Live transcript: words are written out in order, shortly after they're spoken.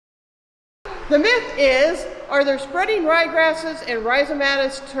The myth is, are there spreading ryegrasses and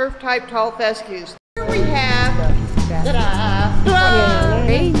rhizomatous turf-type tall fescues? Here we have,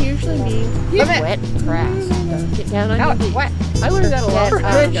 rain usually means wet grass. Get down on your knees. I learned that a long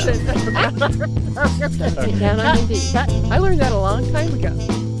time ago. Get down on your knees. I learned that a long time ago.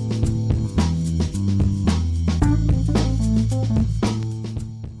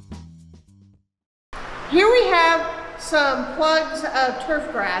 Here we have some plugs of turf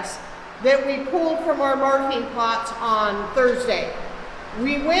grass that we pulled from our marketing plots on Thursday.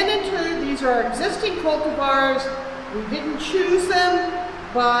 We went into, these are existing cultivars. We didn't choose them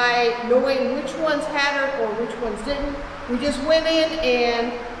by knowing which ones had it or which ones didn't. We just went in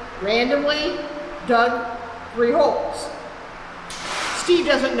and randomly dug 3 holes. Steve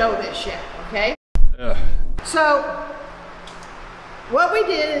doesn't know this yet, okay? So what we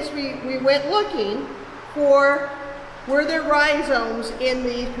did is we went looking for were there rhizomes in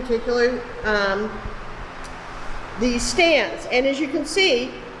these particular these stands. And as you can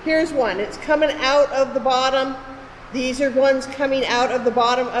see, here's one. It's coming out of the bottom. These are ones coming out of the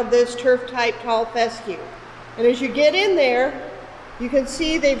bottom of this turf-type tall fescue. And as you get in there, you can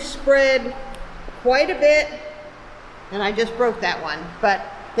see they've spread quite a bit. And I just broke that one. But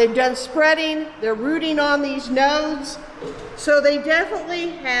they've done spreading. They're rooting on these nodes. So they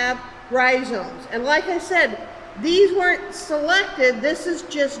definitely have rhizomes. And like I said, these weren't selected. This is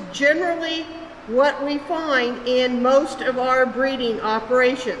just generally what we find in most of our breeding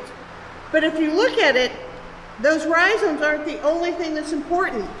operations. But if you look at it, those rhizomes aren't the only thing that's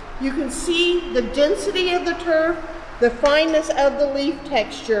important. You can see the density of the turf, the fineness of the leaf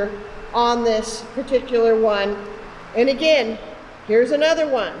texture on this particular one. And again, here's another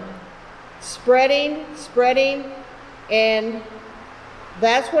one. Spreading, and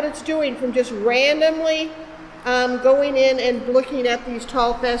that's what it's doing from just randomly going in and looking at these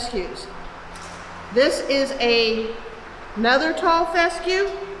tall fescues. This is another tall fescue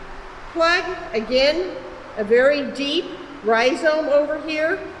plug. Again, a very deep rhizome over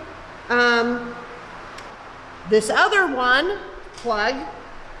here. This other one plug,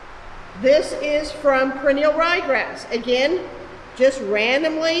 this is from perennial ryegrass. Again, just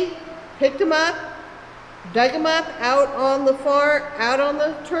randomly picked them up, dug them up out on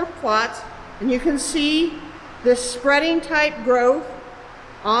the turf plots, and you can see the spreading type growth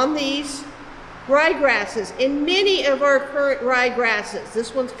on these ryegrasses. In many of our current ryegrasses,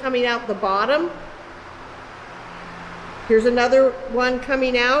 this one's coming out the bottom. Here's another one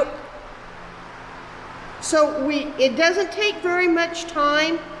coming out. So it doesn't take very much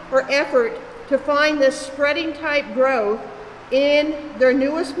time or effort to find this spreading type growth in their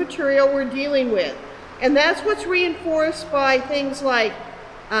newest material we're dealing with. And that's what's reinforced by things like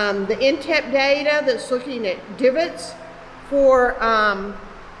the INTEP data that's looking at divots for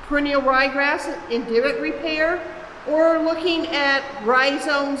perennial ryegrass in divot repair, or looking at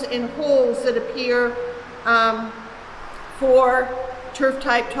rhizomes in holes that appear for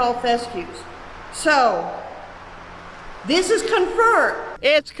turf-type tall fescues. So, this is confirmed.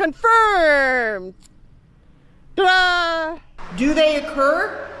 It's confirmed! Ta-da! Do they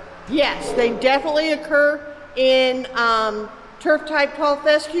occur? Yes, they definitely occur in turf-type tall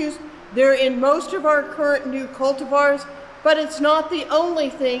fescues. They're in most of our current new cultivars, but it's not the only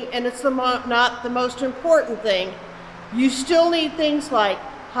thing, and it's not the most important thing. You still need things like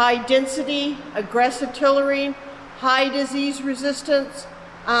high density, aggressive tillering, high disease resistance.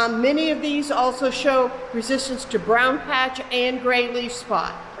 Many of these also show resistance to brown patch and gray leaf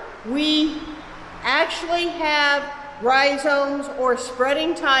spot. We actually have rhizomes or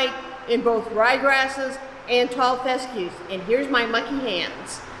spreading type in both ryegrasses and tall fescues. And here's my monkey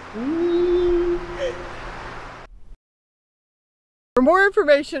hands. For more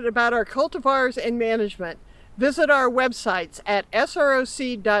information about our cultivars and management, visit our websites at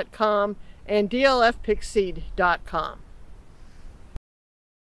sroseed.com and dlfpickseed.com.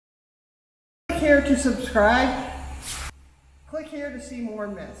 Click here to subscribe. Click here to see more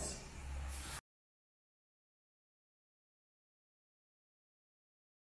myths.